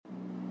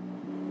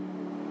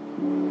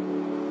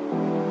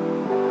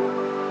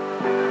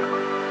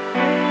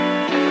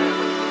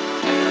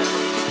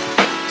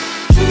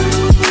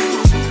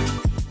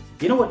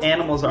You know what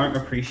animals aren't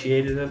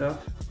appreciated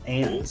enough?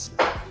 Ants.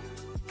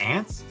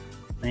 Ants?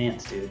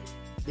 Ants, dude.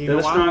 You They're know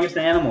the why? strongest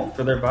animal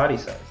for their body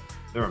size.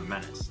 They're a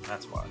menace.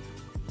 That's why.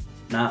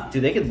 Nah,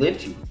 dude, they could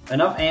lift you.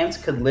 Enough ants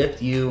could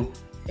lift you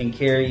and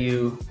carry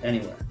you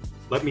anywhere.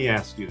 Let me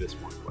ask you this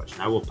one question.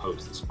 I will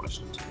pose this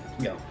question to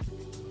you. Go.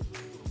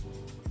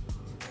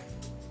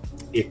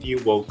 If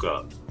you woke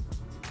up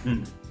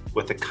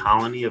with a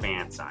colony of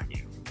ants on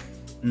you,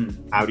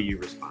 how do you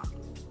respond?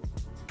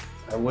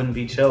 I wouldn't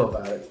be chill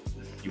about it.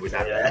 You would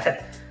not.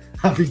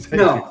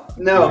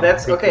 No,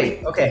 that's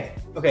okay.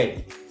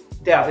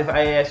 Dal, if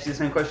I asked you the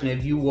same question,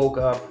 if you woke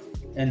up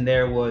and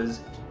there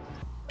was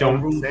a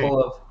room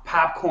full of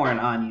popcorn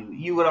on you,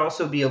 you would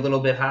also be a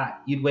little bit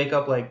hot. You'd wake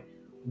up like,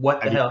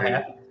 what the hell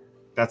happened?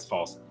 That's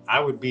false.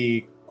 I would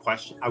be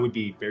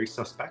very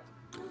suspect.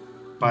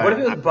 But what if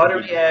it was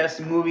buttery ass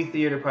movie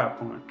theater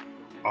popcorn?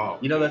 Oh,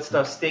 you know that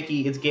stuff's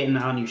sticky. It's getting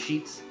on your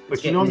sheets.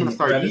 But you know I'm gonna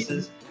start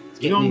eating.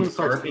 You know I'm gonna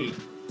start eating.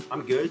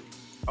 I'm good.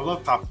 I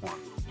love popcorn.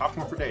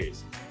 Popcorn for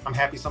days. I'm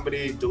happy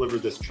somebody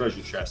delivered this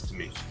treasure chest to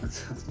me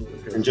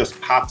and just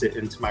popped it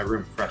into my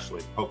room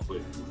freshly.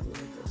 Hopefully.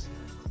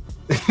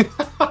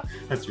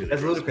 That's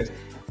ludicrous.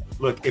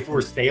 Look, if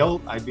we're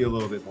stale, I'd be a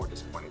little bit more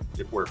disappointed.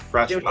 If we're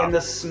fresh, dude, and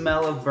the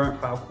smell of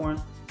burnt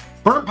popcorn.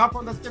 Burnt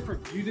popcorn, that's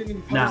different. You didn't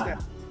even post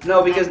that.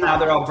 No, because now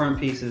they're all burnt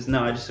pieces.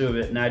 No, I just threw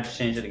it. Now I just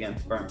changed it again.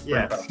 Burnt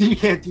popcorn. You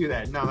can't do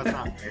that. No, that's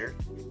not fair.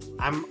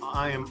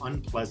 I am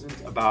unpleasant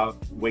about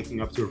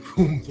waking up to a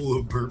room full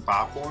of burnt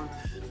popcorn,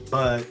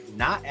 but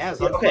not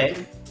as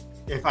unpleasant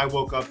if I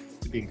woke up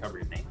to being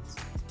covered in ants.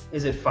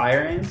 Is it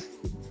fire ants?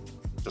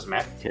 Doesn't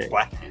matter. Okay.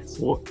 Black ants.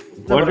 What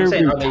are we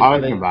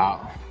talking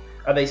about?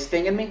 Are they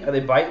stinging me? Are they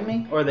biting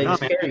me? Or are they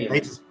just carrying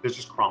me? They're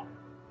just crumbling.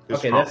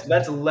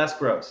 That's less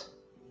gross.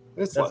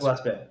 That's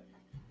less bad.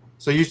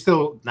 So you're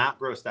still not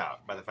grossed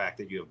out by the fact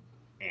that you have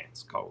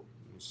ants cold?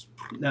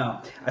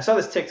 No. I saw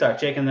this TikTok,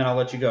 Jake, and then I'll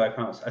let you go, I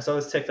promise. I saw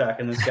this TikTok,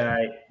 and this guy,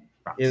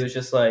 it was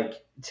just like,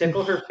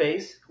 tickle her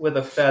face with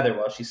a feather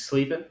while she's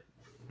sleeping,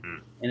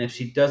 and if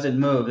she doesn't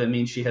move, that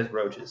means she has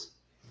roaches.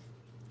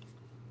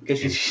 Because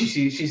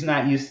she's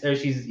not used, or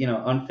she's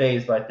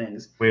unfazed by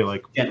things. Wait,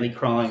 like gently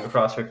crawling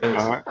across her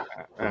face.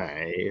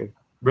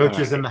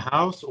 Roaches in the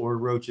house or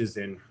roaches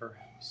in her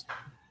house?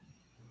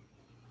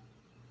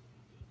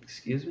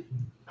 Excuse me.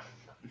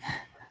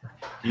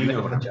 You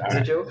know what a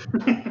joke?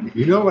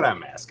 You know what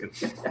I'm asking.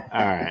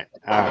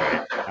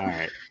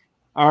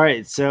 All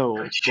right. So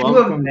could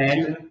you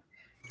imagine?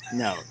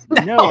 No,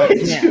 I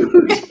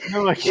can't.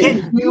 No, I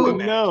can't.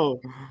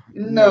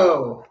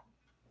 No.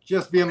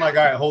 Just being like,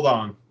 all right, hold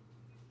on.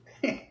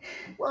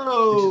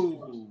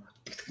 Whoa,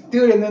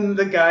 dude! And then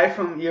the guy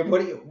from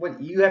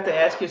what you have to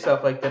ask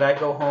yourself, like, did I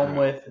go home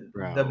with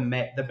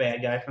the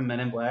bad guy from Men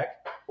in Black,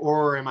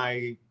 or am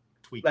I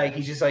tweaking? Like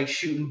he's just like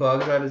shooting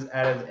bugs out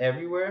of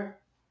everywhere?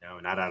 No,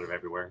 not out of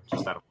everywhere,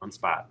 just out of one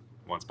spot.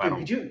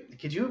 Dude,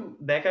 could you?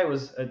 That guy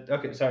was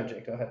okay. Sorry,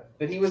 Jake. Go ahead.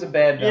 But he was a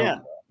bad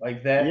villain.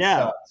 Like that.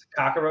 Yeah. Sucks.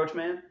 Cockroach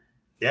man.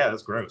 Yeah,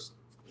 that's gross.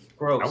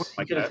 Gross.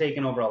 He could have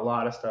taken over a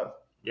lot of stuff.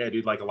 Yeah,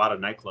 dude, like a lot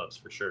of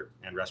nightclubs for sure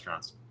and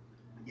restaurants.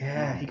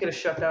 Yeah, he could have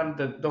shut down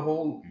the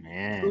whole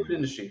food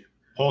industry.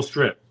 Whole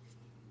strip.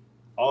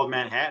 All of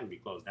Manhattan be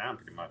closed down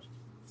pretty much.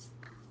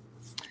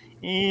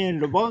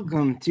 And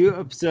welcome to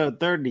episode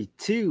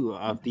 32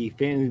 of the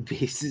Family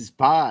Bases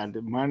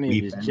Pod. My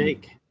name is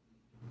Jake.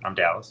 I'm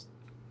Dallas.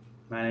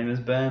 My name is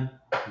Ben.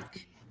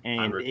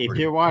 And if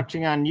you're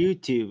watching on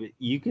YouTube,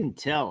 you can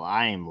tell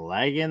I am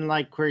lagging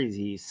like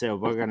crazy. So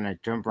we're going to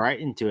jump right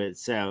into it.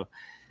 So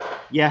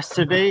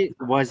yesterday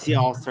was the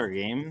All-Star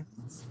game.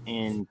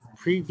 And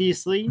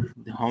previously,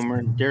 the Home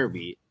Run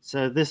Derby.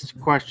 So this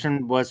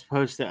question was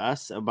posed to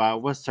us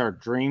about what's our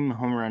dream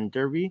Home Run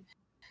Derby.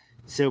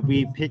 So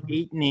we picked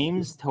 8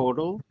 names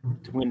total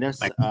between us,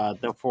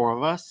 the 4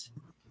 of us,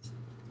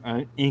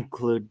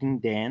 including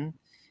Dan.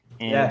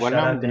 And what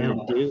I'm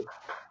going to do,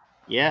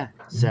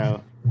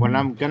 so what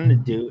I'm going to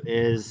do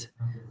is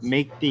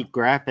make the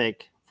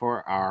graphic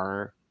for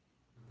our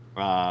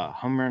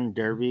Home Run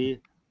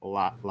Derby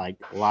like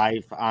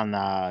live on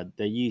the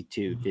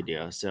YouTube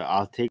video. So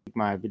I'll take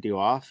my video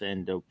off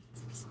and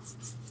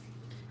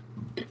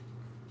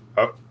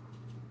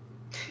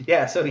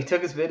yeah, so he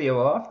took his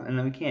video off and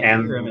then we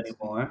can't hear him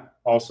anymore.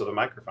 Also the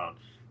microphone.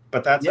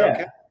 But that's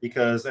okay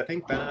because I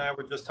think Ben and I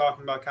were just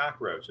talking about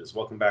cockroaches.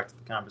 Welcome back to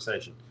the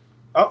conversation.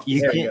 Oh,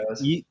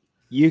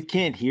 you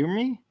can't hear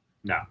me?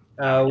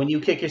 No. When you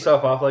kick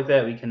yourself off like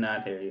that, we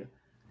cannot hear you.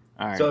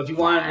 All right, so if you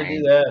wanted to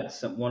do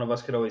that, one of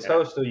us could always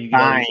host, or you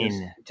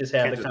can just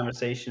have the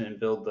conversation and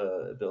build.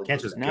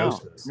 Can't just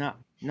ghost us.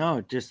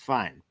 No, just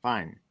fine.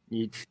 I'm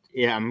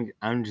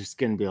just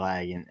gonna be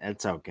lagging.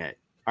 It's okay.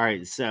 All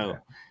right, so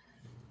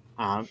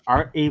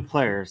our 8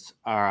 players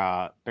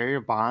are Barry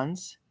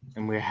Bonds,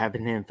 and we're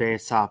having him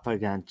face off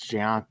against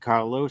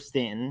Giancarlo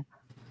Stanton.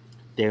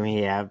 Then we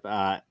have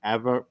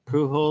Albert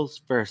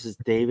Pujols versus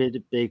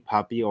David Big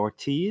Papi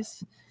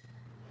Ortiz.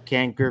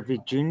 Ken Griffey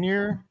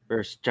Jr.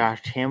 versus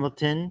Josh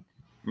Hamilton.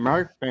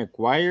 Mark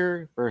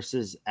McGwire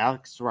versus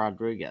Alex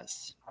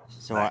Rodriguez.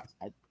 So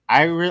I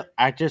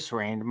I just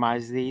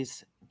randomized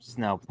these. There's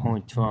no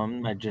point to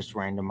them. I just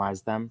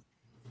randomized them.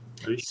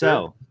 Are you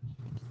So,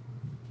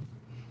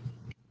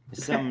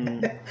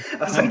 I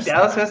was like,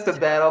 Dallas has to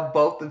battle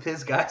both of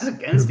his guys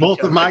against each both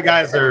other. of my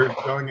guys are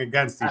going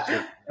against each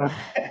other.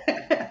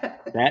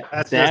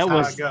 That's just how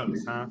it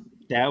goes, huh?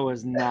 That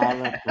was not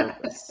on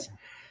purpose.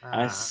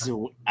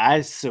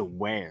 I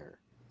swear.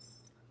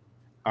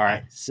 All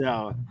right,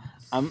 so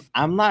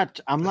I'm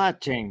not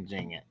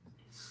changing it.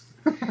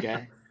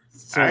 Okay.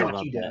 Sorry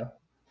about that.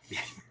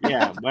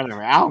 Yeah,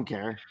 whatever. I don't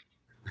care.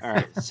 All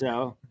right,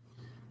 so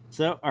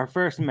our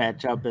first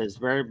matchup is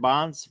Barry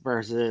Bonds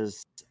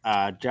versus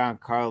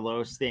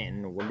Giancarlo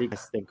Stanton. What do you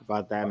guys think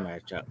about that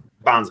matchup?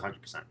 Bonds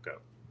 100% go.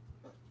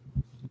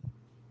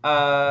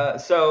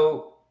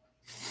 So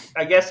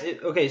I guess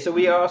okay. So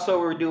we also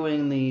were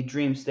doing the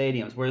Dream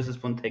Stadiums. Where is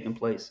this one taking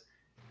place?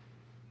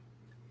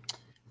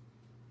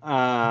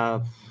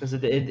 Because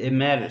it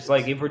matters.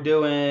 Like if we're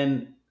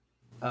doing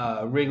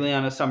Wrigley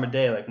on a summer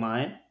day like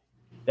mine,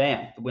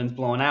 bam, the wind's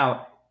blowing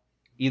out.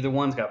 Either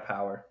one's got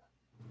power.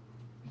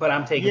 But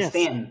I'm taking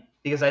Stanton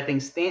because I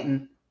think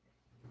Stanton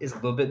is a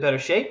little bit better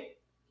shape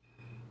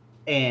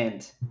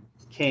and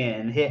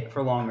can hit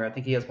for longer. I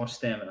think he has more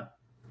stamina.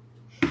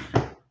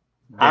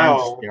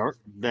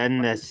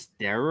 Then the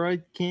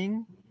steroid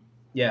king?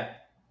 Yeah.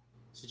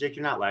 So Jake,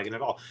 you're not lagging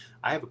at all.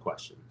 I have a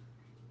question.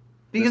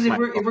 Because if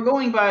we're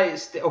going by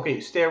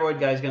steroid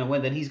guy's gonna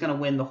win, then he's gonna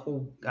win the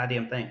whole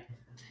goddamn thing.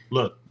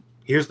 Look,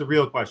 here's the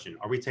real question: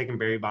 are we taking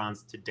Barry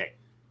Bonds today,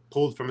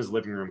 pulled from his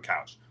living room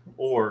couch,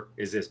 or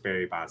is this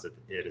Barry Bonds at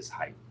his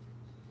height?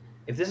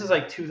 If this is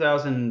like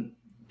 2000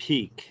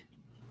 peak,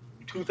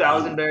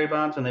 2000 Barry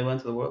Bonds when they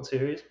went to the World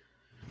Series.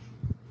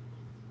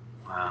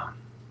 Wow.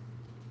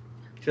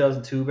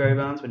 2002 Barry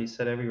Bonds when he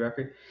set every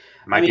record.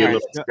 Might be a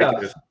little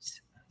tough.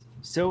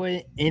 So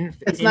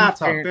it's not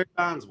tough. Barry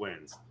Bonds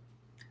wins.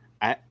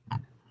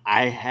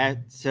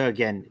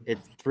 Again,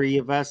 it's three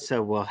of us,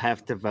 so we'll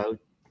have to vote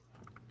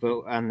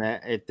on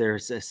that if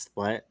there's a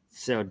split.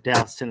 So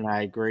Dallas and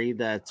I agree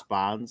that it's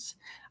Bonds.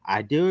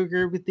 I do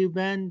agree with you,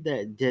 Ben, that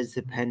it does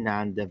depend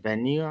on the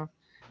venue.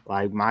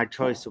 Like my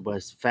choice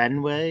was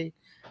Fenway.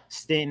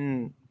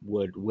 Stanton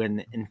would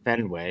win in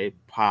Fenway,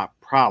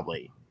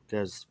 probably,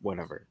 because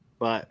whatever.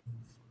 But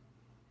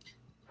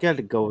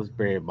gotta go with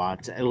Barry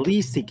Bonds, at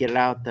least to get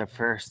out the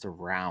first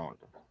round.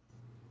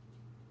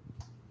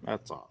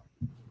 That's all.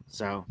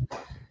 So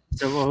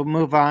we'll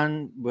move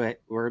on.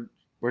 But we're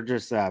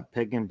just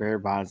picking Barry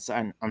Bonds.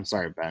 I'm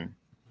sorry, Ben.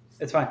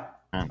 It's fine.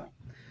 I'm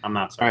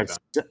not sorry. All right,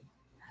 so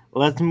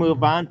let's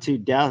move on to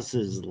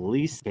Dallas's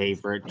least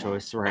favorite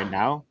choice right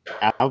now: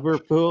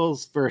 Albert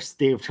Pujols versus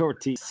David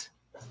Ortiz.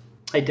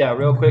 Hey, Dal,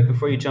 real quick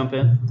before you jump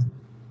in,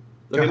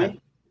 look at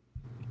me.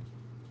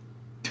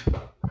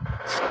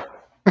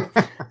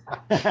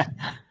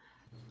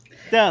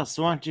 Dallas,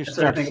 why don't you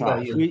start us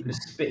off?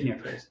 Just spit in your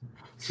face.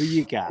 Who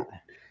you got?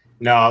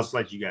 No, I'll just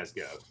let you guys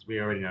go. We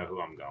already know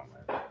who I'm going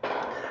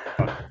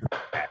with.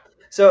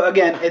 So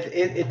again,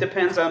 it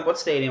depends on what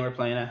stadium we're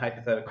playing at.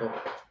 Hypothetical,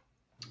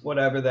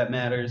 whatever that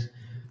matters.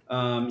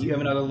 You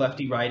have another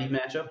lefty-righty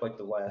matchup like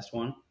the last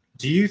one.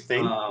 Do you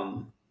think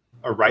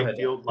a right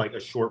field, like a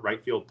short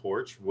right field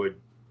porch, would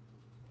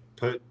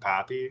put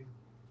Poppy?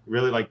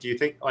 Really, like, do you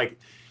think? Like,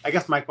 I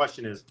guess my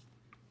question is,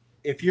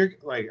 if you're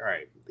like, all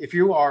right, if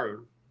you are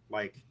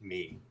like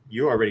me,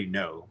 you already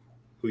know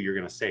who you're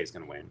going to say is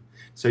going to win.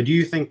 So do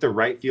you think the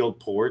right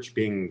field porch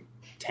being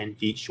 10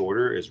 feet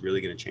shorter is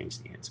really going to change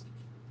the answer?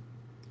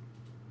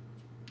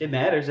 It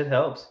matters. It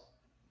helps.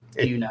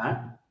 Do you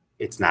not?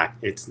 It's not.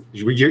 It's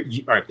you're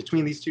all right.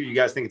 Between these two, you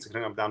guys think it's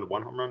going to come down to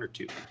one home run or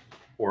two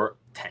or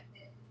 10?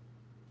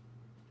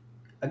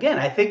 Again,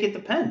 I think it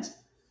depends.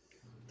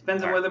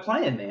 Depends on where they're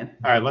playing, man.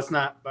 All right, let's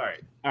not. All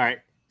right.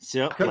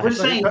 So we're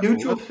saying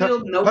neutral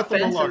field, no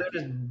fence, and they're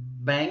just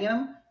banging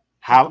them.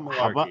 How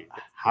about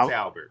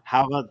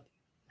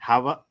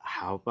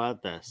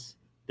this?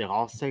 The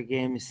All-Star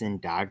game is in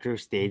Dodger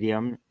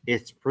Stadium.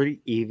 It's pretty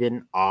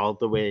even all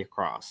the way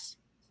across.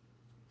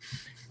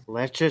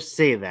 Let's just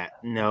say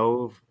that.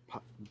 No,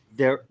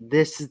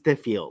 this is the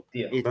field.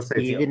 Yeah. It's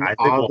even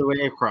all the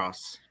way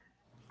across.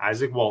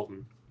 Isaac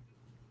Walton,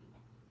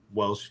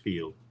 Welsh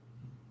Field.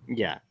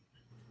 Yeah.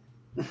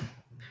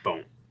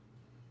 Boom.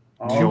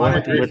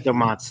 Join with the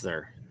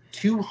monster.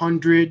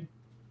 200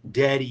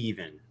 dead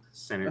even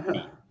center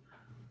field.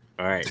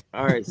 All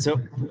right. So,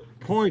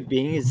 point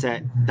being is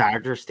that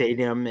Dodger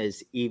Stadium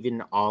is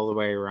even all the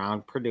way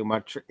around. Pretty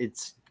much,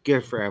 it's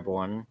good for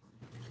everyone.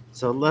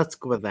 So let's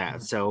go with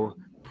that. So,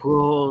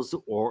 Pujols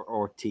or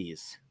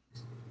Ortiz?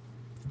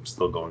 I'm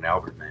still going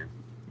Albert, man.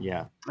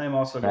 Yeah, I'm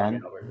also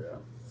going Albert. Yeah.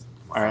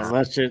 All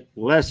right,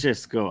 let's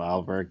just go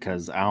Albert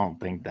because I don't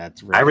think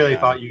that's. Really I really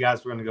thought you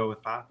guys were going to go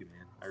with Poppy,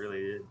 man. I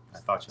really did. I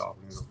thought y'all were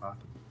going to go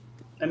Poppy.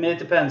 I mean, it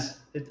depends.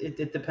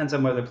 It depends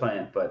on where they're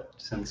playing, but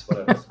since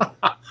whatever,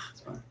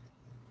 it's fine.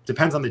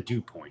 Depends on the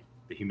dew point,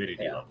 the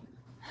humidity level.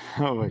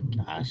 Oh my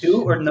gosh.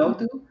 Dew or no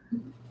dew?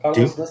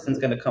 Carlos Liston's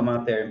going to come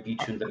out there and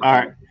beat you in the. All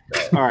right.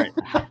 All right.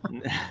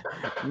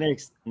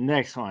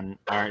 Next one.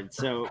 All right.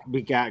 So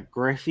we got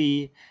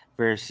Griffey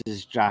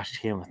versus Josh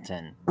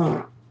Hamilton.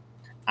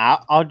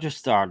 I'll just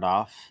start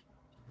off.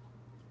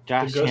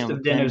 Josh the ghost Hamilton,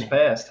 of dinner's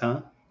past,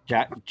 huh?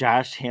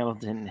 Josh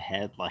Hamilton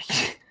had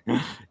like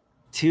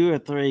 2 or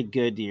 3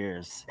 good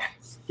years.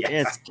 Yes.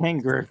 It's Ken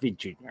Griffey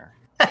Jr.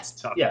 That's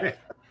tough. Yeah.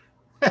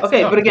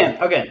 Okay, but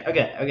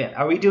again,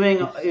 are we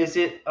doing? Is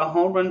it a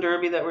home run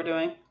derby that we're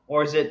doing,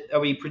 or are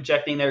we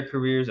projecting their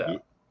careers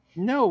out?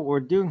 No,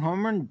 we're doing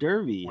home run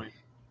derby.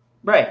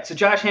 Right. So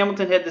Josh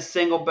Hamilton had the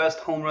single best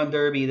home run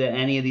derby that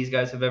any of these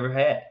guys have ever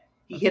had.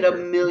 He hit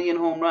 1 million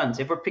home runs.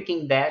 If we're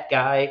picking that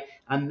guy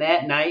on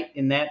that night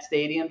in that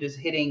stadium, just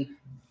hitting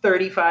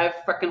 35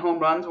 fucking home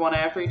runs one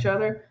after each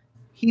other,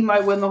 he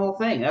might win the whole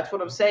thing. That's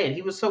what I'm saying.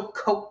 He was so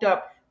coked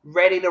up,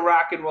 ready to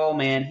rock and roll,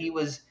 man. He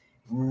was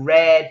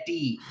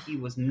ready. He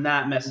was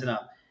not messing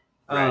up.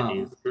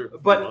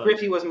 But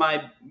Griffey was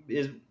my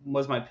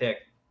pick,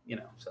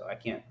 so I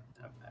can't.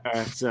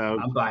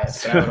 I'm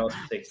biased. But I would also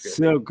take Griffey.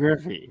 So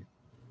Griffey.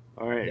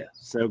 All right. Yeah.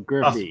 So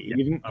Griffey,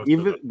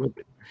 even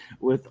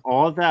with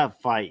all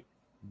that fight,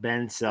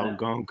 Ben Sell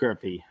going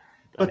Griffey.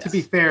 But to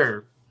be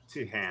fair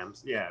to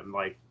Hams,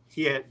 like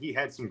he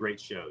had some great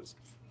shows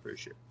for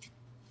sure.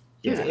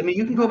 Dude, I mean,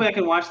 you can go back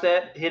and watch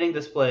that hitting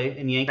display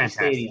in Yankee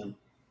Stadium.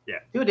 Yeah,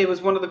 dude, it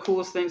was one of the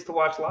coolest things to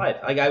watch live.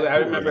 Like I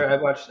remember, I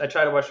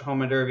try to watch the home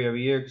run derby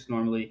every year because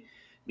normally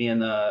me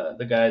and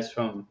the guys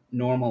from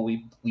Normal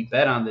we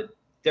bet on the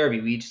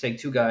derby. We each take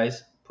 2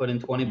 guys, put in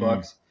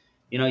 $20.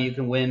 You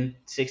can win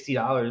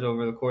 $60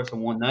 over the course of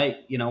one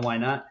night. Why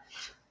not?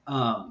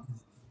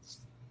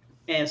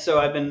 And so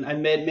I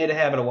made a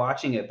habit of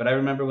watching it. But I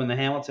remember when the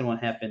Hamilton one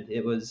happened,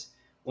 it was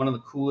one of the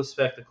coolest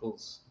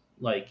spectacles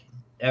like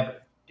ever,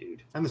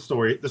 dude. And the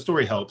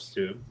story helps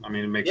too. I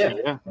mean, it makes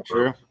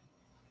sure.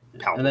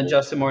 Palpable. And then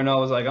Justin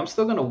Morneau was like, "I'm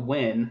still gonna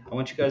win. I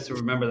want you guys to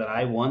remember that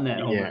I won that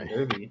home run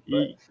derby."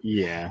 But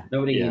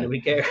nobody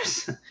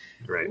cares.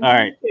 Right. All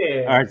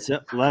right.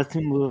 So let's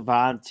move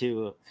on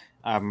to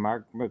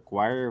Mark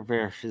McGwire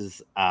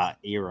versus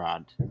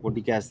A-Rod. What do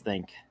you guys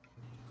think?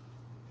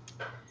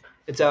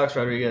 It's Alex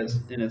Rodriguez,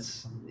 and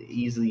it's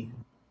easily.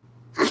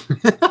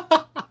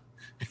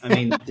 I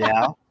mean,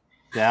 Dal.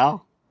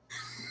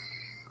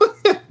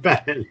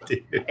 Bad,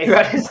 dude.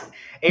 A-Rod is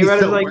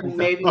like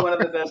maybe one of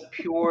the best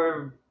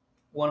pure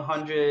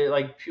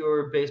 100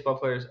 pure baseball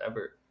players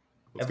ever.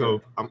 Let's go.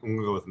 I'm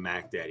gonna go with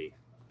Mac Daddy.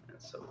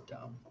 That's so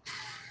dumb.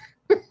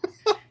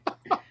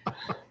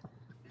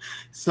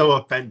 So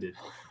offended.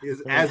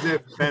 It's as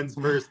if Ben's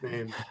first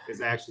name is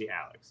actually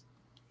Alex.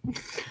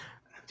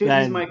 Dude,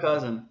 he's my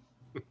cousin.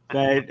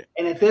 Ben,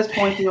 and at this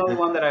point, the only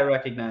one that I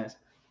recognize.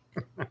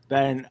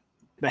 Ben,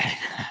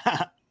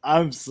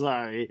 I'm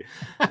sorry.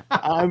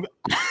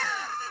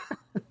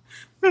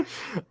 Big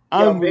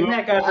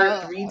Mac got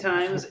hurt 3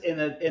 times in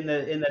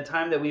the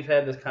time that we've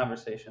had this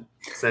conversation.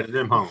 Sending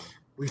him home.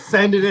 We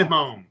sending him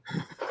home.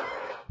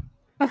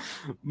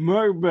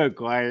 Mark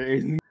McGwire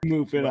is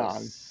moving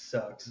on.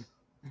 Sucks.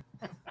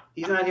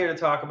 He's not here to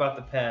talk about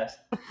the past.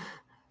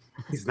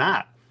 He's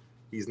not.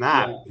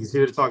 Yeah. He's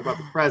here to talk about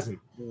the present,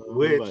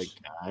 which my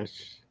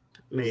gosh.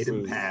 made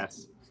him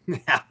pass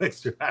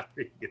Alex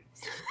Rodriguez.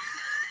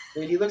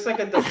 Dude, he looks like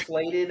a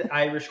deflated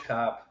Irish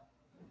cop.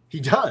 He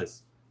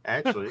does,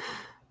 actually.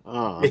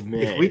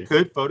 If we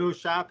could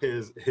Photoshop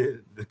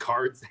the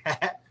Cards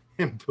hat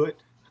and put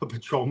a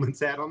patrolman's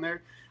hat on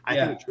there, I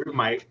think Drew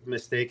might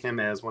mistake him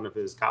as one of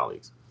his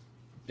colleagues.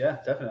 Yeah,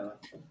 definitely.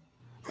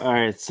 All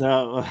right,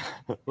 so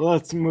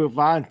let's move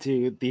on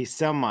to the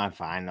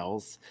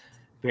semifinals.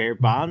 Barry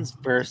Bonds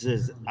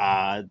versus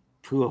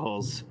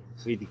Pujols.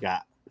 Who do you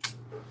got?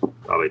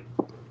 Probably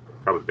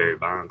Barry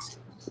Bonds.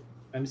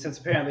 I mean, since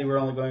apparently we're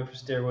only going for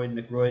steroid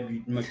Nick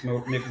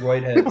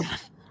Royd heads.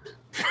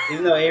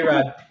 Even though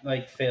A-Rod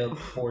failed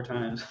 4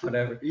 times,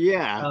 whatever.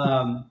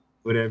 Yeah.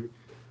 Whatever.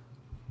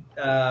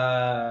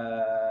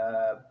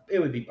 It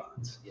would be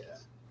Bonds. Yeah.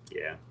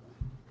 Yeah.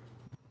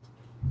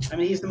 I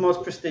mean, he's the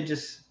most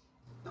prestigious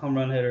home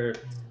run hitter.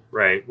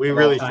 Right. We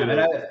really should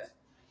have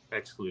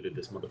excluded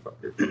this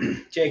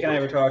motherfucker. Jake and I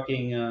were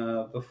talking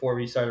before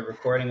we started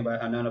recording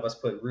about how none of us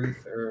put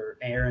Ruth or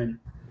Aaron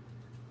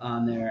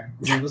on there.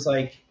 And it was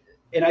like,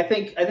 and I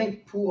think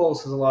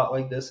Pujols is a lot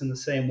like this in the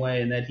same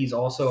way, in that he's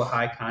also a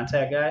high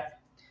contact guy.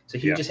 So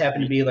he just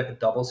happened to be like a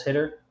doubles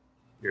hitter.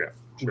 Yeah.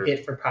 Who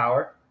hit for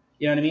power.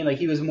 You know what I mean? Like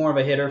he was more of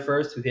a hitter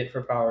first, who hit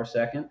for power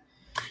second.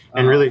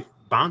 And really,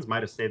 Bonds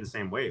might have stayed the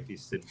same way if he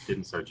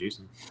didn't start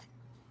juicing.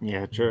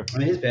 Yeah, true. I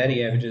mean, his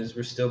batting averages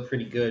were still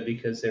pretty good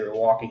because they were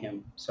walking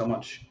him so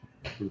much.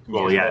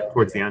 Well,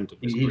 towards the end of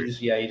his career.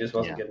 He just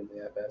wasn't getting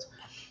the at-bats.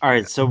 All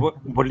right, so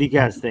what do you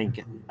guys think?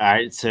 All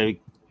right, so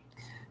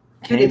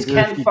it's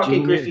Ken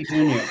fucking Griffey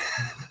Jr.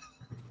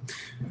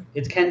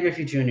 It's Ken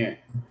Griffey Jr.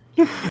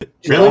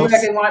 Go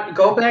back and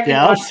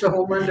watch the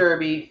home run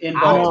derby in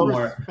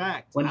Baltimore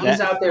when he's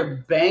out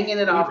there banging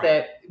it off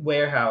that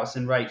warehouse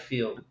in right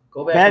field.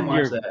 Go back and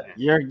watch that.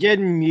 You're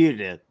getting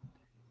muted.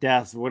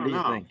 Des, what do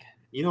you think?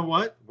 You know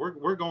what?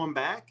 We're going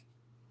back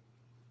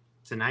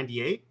to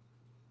 98.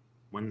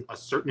 when a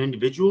certain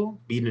individual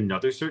beat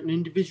another certain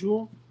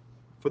individual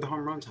for the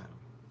home run title.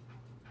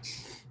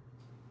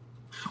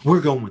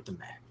 We're going with the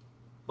Met.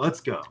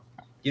 Let's go.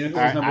 You know who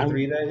was number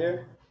 3 that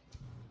year?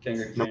 Ken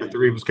Griffey Jr. Number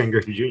 3 was Ken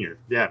Griffey Jr.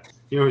 Yeah.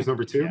 You know who's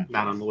number 2? Yeah.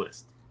 Not on the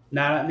list.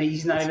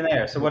 He's not even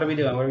there. So what are we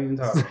doing? What are we even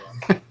talking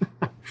about?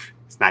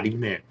 It's not even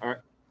there. All right.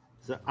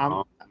 So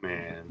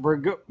man, we're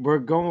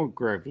going with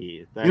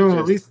Griffey.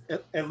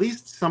 At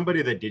least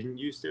somebody that didn't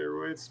use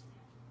steroids.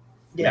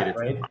 Yeah,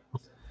 right.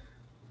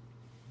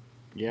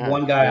 Yeah.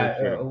 One guy.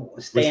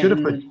 We should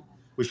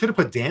have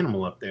put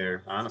Danimal up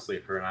there, honestly,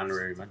 for an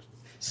honorary mention.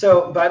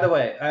 So, by the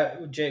way,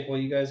 Jake, while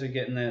you guys are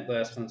getting that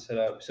last one set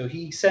up, so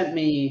he sent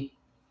me.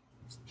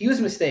 He was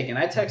mistaken.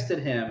 I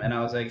texted him and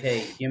I was like,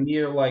 "Hey, give me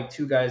your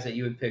 2 guys that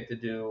you would pick to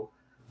do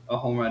a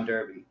home run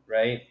derby,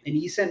 right?" And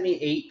he sent me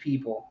 8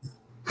 people.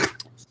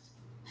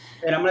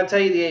 And I'm going to tell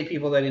you the 8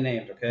 people that he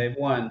named, okay?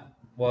 1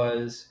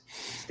 was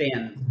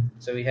Stanton,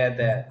 so he had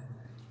that.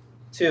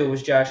 2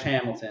 was Josh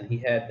Hamilton, he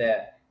had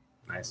that.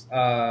 Nice.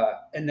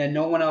 And then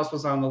no one else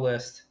was on the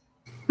list.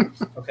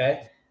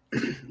 Okay.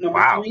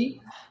 Number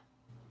 3.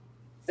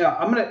 No,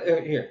 I'm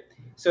gonna here.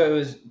 So it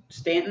was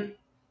Stanton,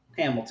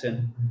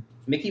 Hamilton,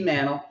 Mickey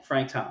Mantle,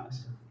 Frank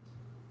Thomas.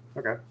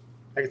 Okay,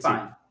 I can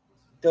fine.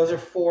 Those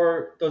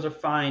are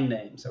fine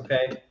names.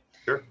 Okay.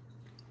 Sure.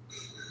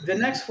 The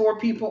next 4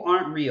 people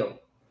aren't real.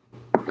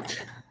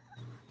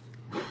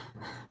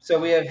 So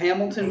we have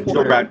Hamilton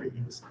Porter.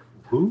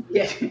 Who?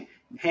 Yeah,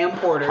 Ham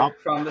Porter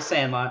from the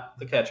Sandlot,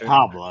 the catcher.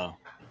 Pablo.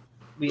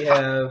 We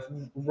have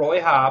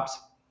Roy Hobbs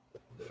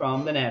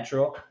from The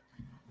Natural.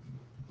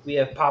 We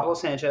have Pablo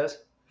Sanchez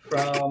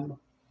from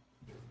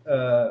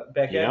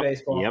Backyard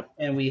Baseball. Yep.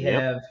 And we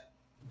have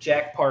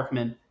Jack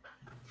Parkman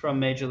from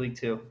Major League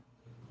 2.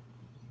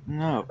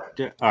 No.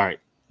 All right.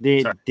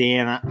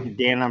 Dan,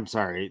 I'm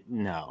sorry.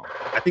 No.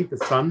 I think the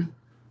sun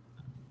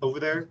over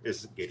there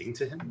is getting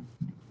to him.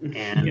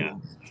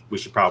 And we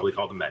should probably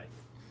call the medic.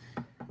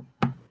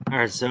 All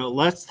right, so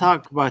let's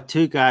talk about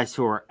 2 guys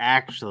who are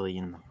actually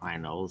in the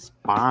finals,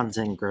 Bonds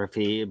and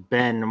Griffey.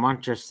 Ben, why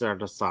don't you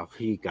start us off?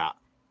 Who you got?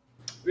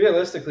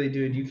 Realistically,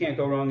 dude, you can't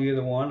go wrong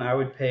either one. I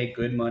would pay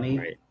good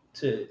money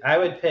I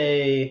would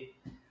pay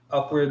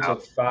upwards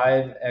of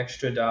 $5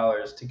 extra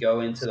to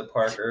go into the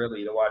park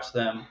early to watch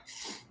them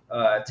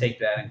take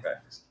batting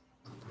practice.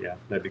 Yeah,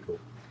 that'd be cool.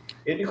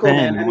 It'd be cool,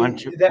 Ben, man. why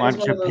don't you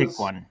pick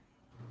one?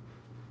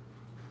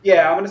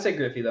 Yeah, I'm going to say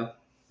Griffey, though.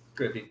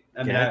 Griffey.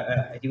 I mean,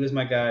 he was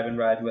my guy. I've been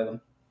riding with him.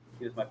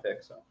 He was my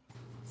pick. So.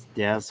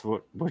 Yes,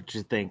 what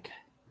you think?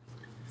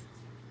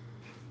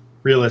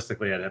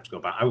 Realistically, I'd have to go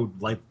back. I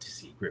would like to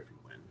see Griffey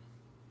win.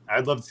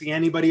 I'd love to see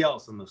anybody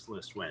else on this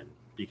list win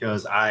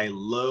because I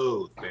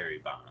loathe Barry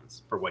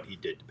Bonds for what he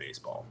did to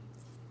baseball.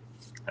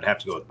 I'd have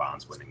to go with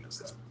Bonds winning this,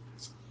 though.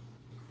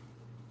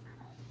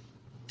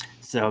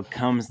 So it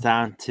comes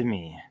down to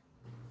me.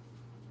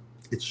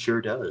 It sure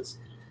does.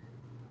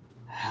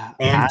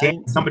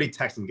 And somebody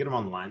text him. Get him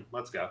on the line.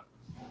 Let's go.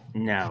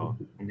 No.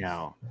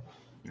 Not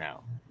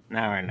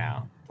right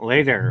now.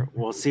 Later,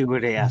 we'll see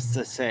what he has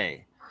to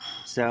say.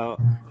 So,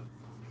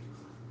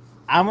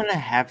 I'm going to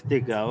have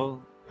to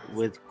go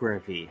with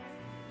Griffey.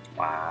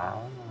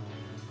 Wow.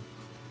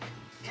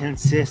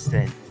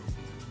 Consistent.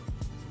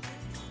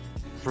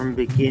 From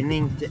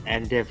beginning to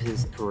end of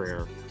his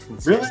career.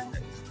 Consistent.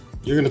 Really?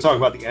 You're going to talk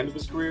about the end of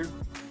his career?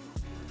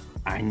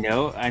 I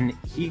know. And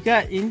he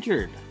got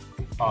injured.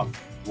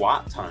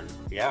 Watt ton,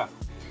 yeah.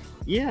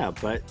 Yeah,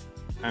 but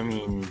I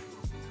mean,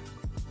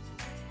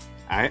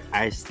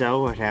 I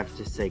still would have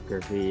to say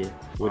Griffey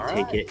would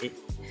take it.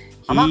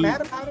 I'm not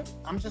mad about it.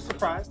 I'm just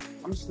surprised.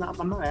 I'm not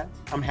mad.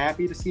 I'm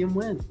happy to see him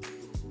win.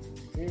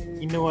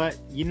 You know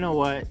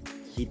what?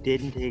 He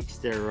didn't take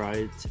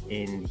steroids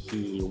and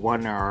he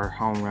won our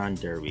home run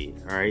derby.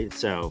 All right,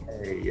 so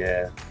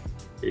yeah.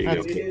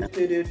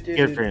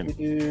 Good for him.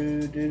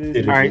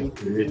 All right,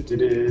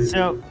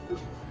 so.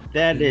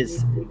 That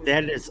is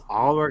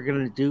all we're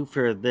going to do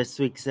for this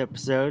week's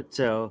episode.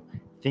 So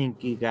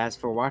thank you guys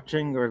for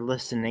watching or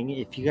listening.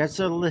 If you guys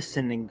are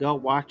listening, go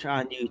watch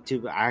on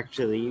YouTube. I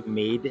actually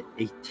made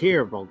a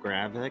terrible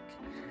graphic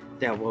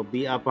that will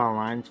be up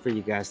online for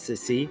you guys to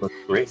see.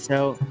 Great.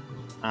 So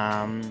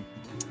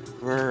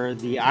for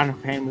the On a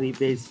Family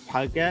Based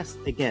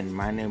podcast, again,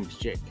 my name is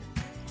Jake.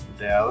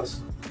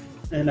 Dallas.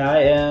 And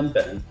I am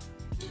Ben.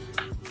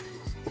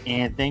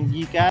 And thank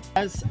you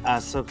guys.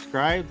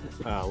 Subscribe,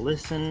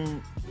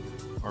 listen,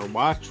 or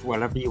watch,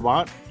 whatever you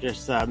want.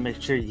 Just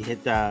make sure you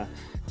hit the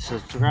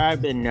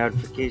subscribe and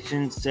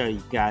notifications so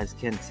you guys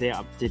can stay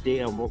up to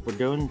date on what we're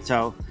doing.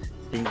 So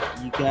thank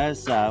you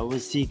guys. We'll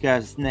see you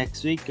guys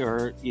next week,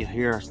 or you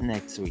hear us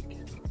next week,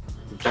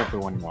 whichever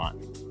one you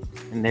want.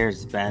 And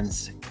there's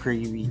Ben's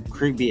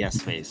creepy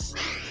ass face.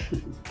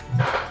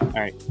 All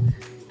right.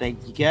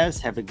 Thank you guys.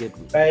 Have a good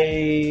week.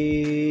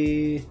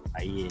 Bye.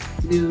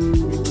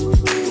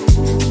 Bye.